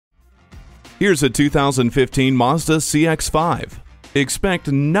Here's a 2015 Mazda CX-5.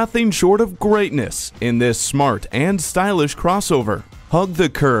 Expect nothing short of greatness in this smart and stylish crossover. Hug the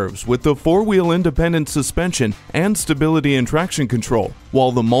curves with the four-wheel independent suspension and stability and traction control,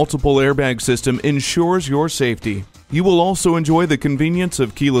 while the multiple airbag system ensures your safety. You will also enjoy the convenience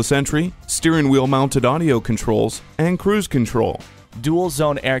of keyless entry, steering wheel mounted audio controls, and cruise control. Dual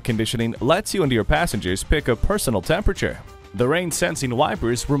zone air conditioning lets you and your passengers pick a personal temperature. The rain-sensing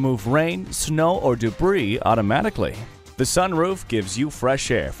wipers remove rain, snow, or debris automatically. The sunroof gives you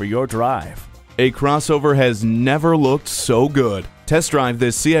fresh air for your drive. A crossover has never looked so good. Test drive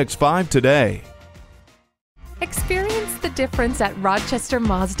this CX-5 today. Experience the difference at Rochester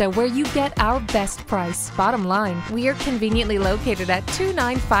Mazda, where you get our best price. Bottom line, we are conveniently located at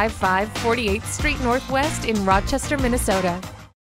 2955 48th Street Northwest in Rochester, Minnesota.